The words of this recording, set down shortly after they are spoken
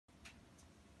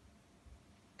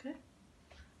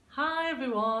Hi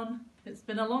everyone, it's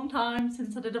been a long time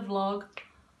since I did a vlog.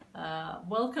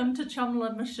 Welcome to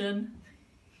Çamlıhemşin,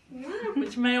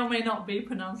 which may or may not be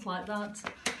pronounced like that.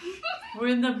 We're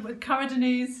in the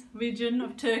Karadeniz region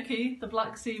of Turkey, the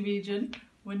Black Sea region.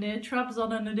 We're near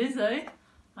Trabzon and Rize.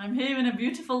 I'm here in a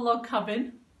beautiful log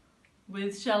cabin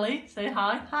with Shelley, say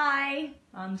hi. Hi.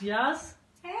 And Yaz.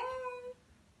 Hey.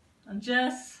 And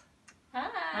Jess.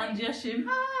 Hi. And Yeshim.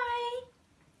 Hi.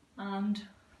 And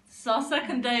it's our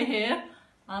second day here,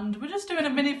 and we're just doing a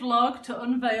mini vlog to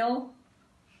unveil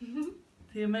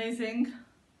the amazing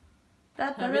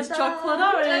Harry's chocolate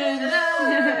orange.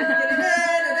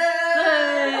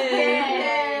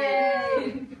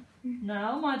 Hey.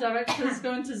 Now my director is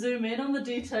going to zoom in on the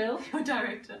detail. Your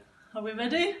director. Are we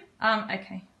ready?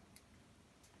 Okay.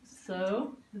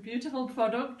 So, the beautiful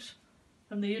product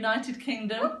from the United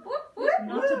Kingdom, Whoop, whoop, whoop,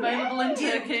 not available in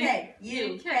Turkey.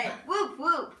 UK. Whoop,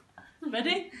 whoop.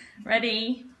 Ready?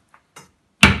 Ready.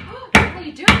 How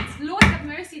you doing? It's Lord have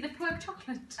mercy, the poor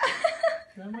chocolate.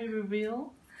 Then we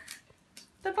reveal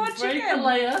The the break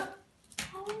layer.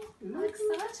 Oh, how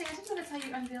exciting. I didn't know that's how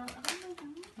you unveil.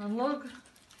 Oh, And look,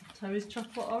 Terry's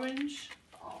chocolate orange.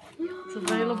 oh, It's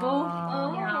available.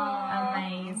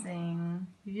 Amazing.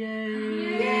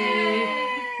 Yay. Yay.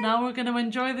 Now we're going to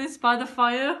enjoy this by the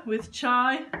fire with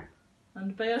chai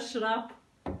and bear shrap.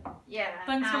 yeah.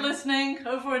 Thanks for listening.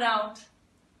 Over and out.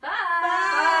 Bye.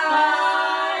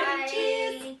 Bye.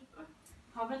 Cheers.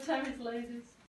 Have a Terry's ladies.